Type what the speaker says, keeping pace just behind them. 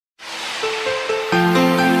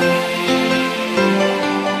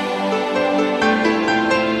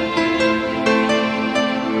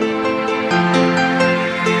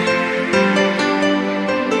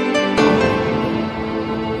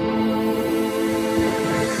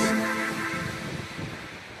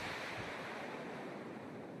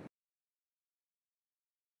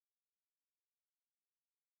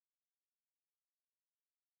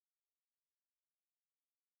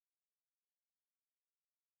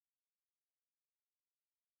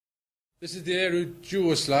This is the Airey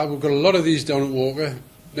duo slab. We've got a lot of these down at Walker,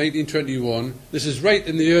 1921. This is right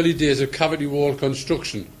in the early days of cavity wall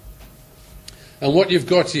construction. And what you've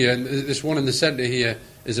got here, and this one in the centre here,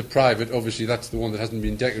 is a private. Obviously, that's the one that hasn't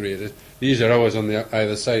been decorated. These are ours on the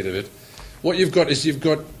either side of it. What you've got is you've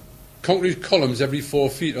got concrete columns every 4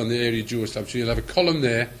 feet on the Airey duo slab. So you'll have a column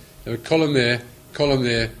there, a column there, column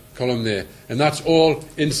there, column there. And that's all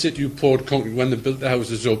in situ poured concrete when they built the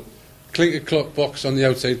houses up. Clinker box on the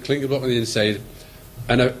outside, clinker block on the inside,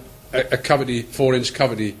 and a cavity, 4-inch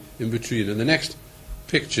cavity in between. And the next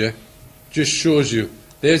picture just shows you,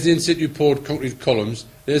 there's the in situ poured concrete columns,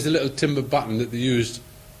 there's the little timber batten that they used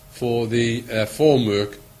for the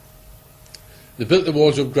formwork. They built the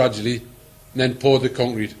walls up gradually, and then poured the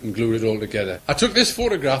concrete and glued it all together. I took this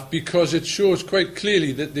photograph because it shows quite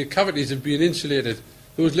clearly that the cavities have been insulated.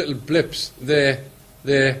 Those little blips there,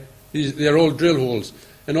 they're all drill holes.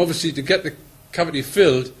 And obviously, to get the cavity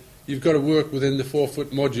filled, you've got to work within the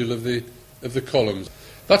 4-foot module of the columns.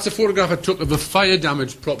 That's a photograph I took of a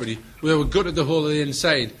fire-damaged property where we gutted the whole of the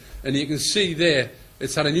inside, and you can see there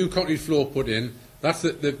it's had a new concrete floor put in. That's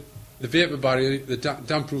the vapour barrier, the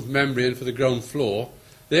damp-proof membrane for the ground floor.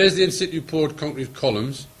 There's the in situ poured concrete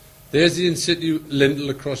columns. There's the in situ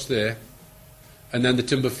lintel across there, and then the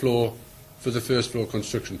timber floor for the first floor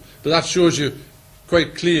construction. But that shows you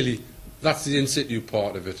quite clearly that's the in situ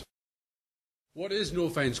part of it. What is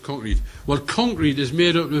no-fines concrete? Well, concrete is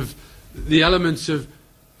made up of the elements of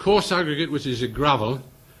coarse aggregate, which is your gravel,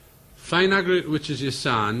 fine aggregate, which is your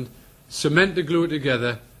sand, cement to glue it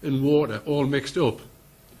together, and water, all mixed up.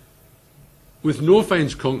 With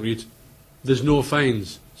no-fines concrete, there's no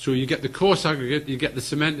fines. So you get the coarse aggregate, you get the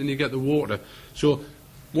cement, and you get the water. So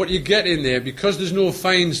what you get in there, because there's no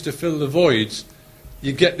fines to fill the voids,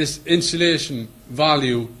 you get this insulation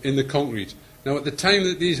value in the concrete. Now, at the time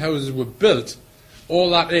that these houses were built, all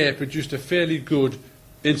that air produced a fairly good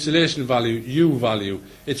insulation value, U value.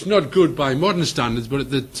 It's not good by modern standards, but at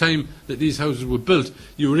the time that these houses were built,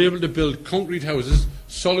 you were able to build concrete houses,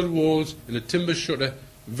 solid walls, and a timber shutter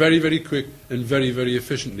very, very quick and very, very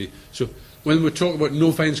efficiently. So when we're talking about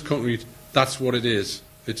no-fines concrete, that's what it is.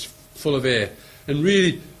 It's full of air. And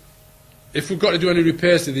really, if we've got to do any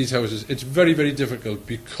repairs to these houses, it's very, very difficult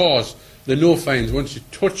because the no-fines, once you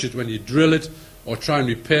touch it, when you drill it or try and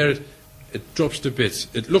repair it, it drops to bits.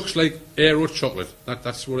 It looks like aero chocolate.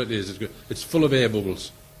 That's what it is. It's full of air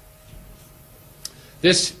bubbles.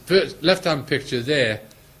 This left-hand picture there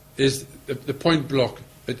is the point block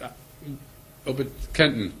up at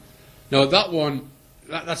Kenton. Now that one,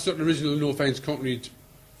 that's not an original no-fines concrete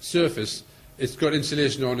surface. It's got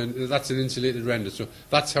insulation on, and that's an insulated render. So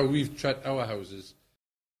that's how we've treated our houses.